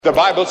The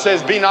Bible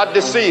says, be not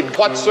deceived.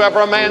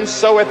 Whatsoever a man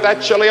soweth,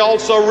 that shall he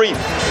also reap.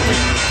 All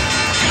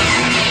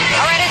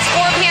right, it's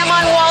 4 p.m.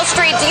 on Wall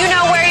Street. Do you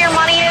know where your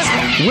money is?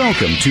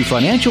 Welcome to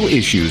Financial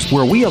Issues,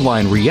 where we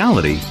align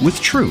reality with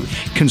truth.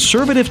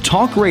 Conservative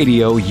talk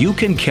radio you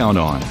can count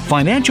on.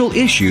 Financial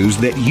issues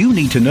that you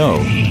need to know.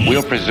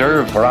 We'll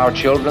preserve for our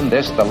children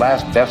this, the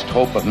last best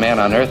hope of man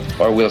on earth,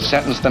 or we'll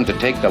sentence them to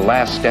take the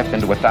last step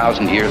into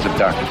 1,000 years of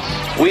darkness.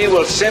 We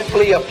will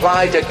simply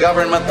apply to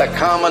government the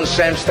common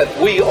sense that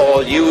we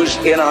all use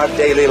in our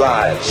daily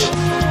lives.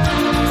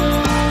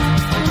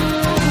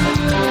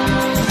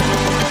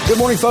 Good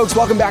morning, folks.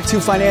 Welcome back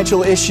to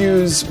Financial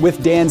Issues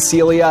with Dan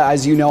Celia.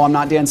 As you know, I'm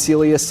not Dan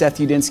Celia. Seth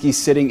Udinsky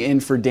sitting in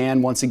for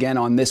Dan once again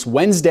on this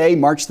Wednesday,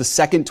 March the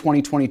 2nd,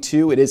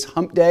 2022. It is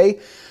Hump Day.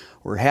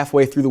 We're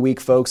halfway through the week,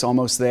 folks,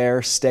 almost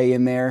there. Stay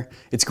in there.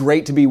 It's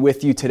great to be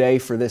with you today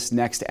for this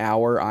next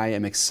hour. I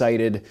am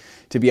excited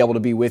to be able to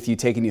be with you,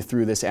 taking you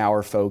through this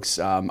hour, folks.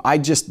 I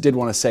just did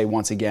want to say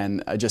once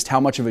again just how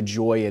much of a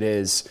joy it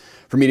is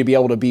for me to be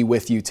able to be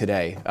with you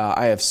today.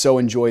 I have so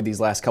enjoyed these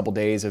last couple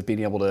days of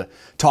being able to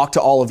talk to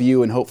all of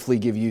you and hopefully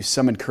give you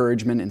some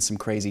encouragement in some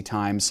crazy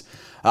times.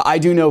 I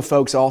do know,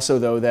 folks, also,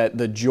 though, that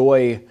the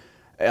joy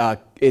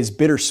is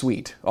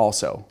bittersweet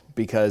also,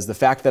 because the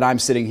fact that I'm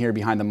sitting here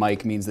behind the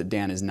mic means that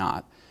Dan is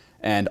not.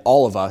 And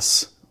all of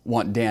us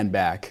want Dan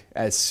back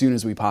as soon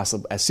as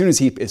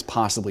he is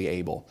possibly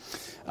able.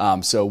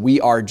 So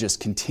we are just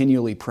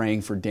continually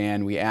praying for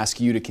Dan. We ask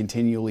you to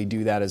continually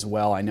do that as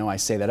well. I know I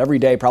say that every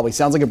day, probably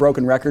sounds like a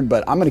broken record,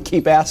 but I'm going to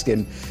keep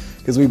asking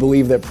because we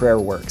believe that prayer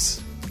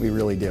works. We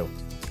really do.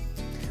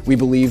 We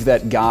believe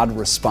that God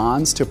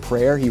responds to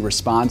prayer. He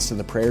responds to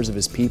the prayers of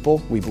his people.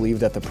 We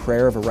believe that the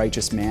prayer of a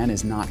righteous man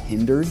is not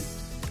hindered.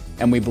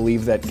 And we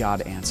believe that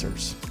God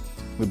answers.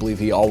 We believe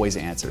he always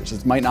answers.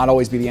 It might not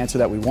always be the answer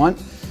that we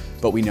want,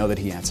 but we know that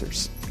he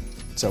answers.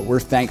 So we're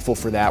thankful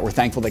for that. We're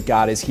thankful that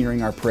God is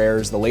hearing our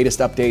prayers. The latest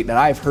update that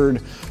I've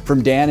heard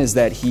from Dan is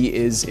that he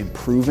is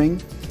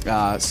improving.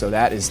 So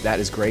that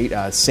is great.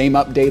 Same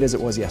update as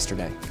it was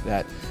yesterday,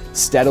 that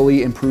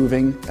steadily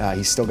improving.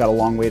 He's still got a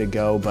long way to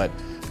go, but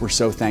we're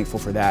so thankful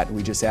for that.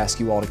 We just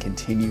ask you all to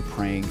continue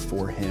praying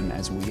for him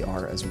as we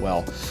are as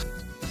well.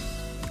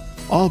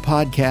 All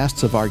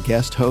podcasts of our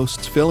guest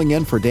hosts filling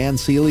in for Dan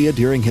Celia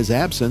during his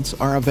absence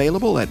are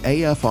available at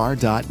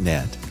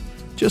afr.net.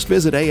 Just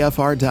visit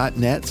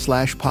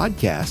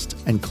afr.net/podcast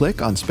and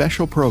click on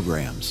special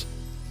programs.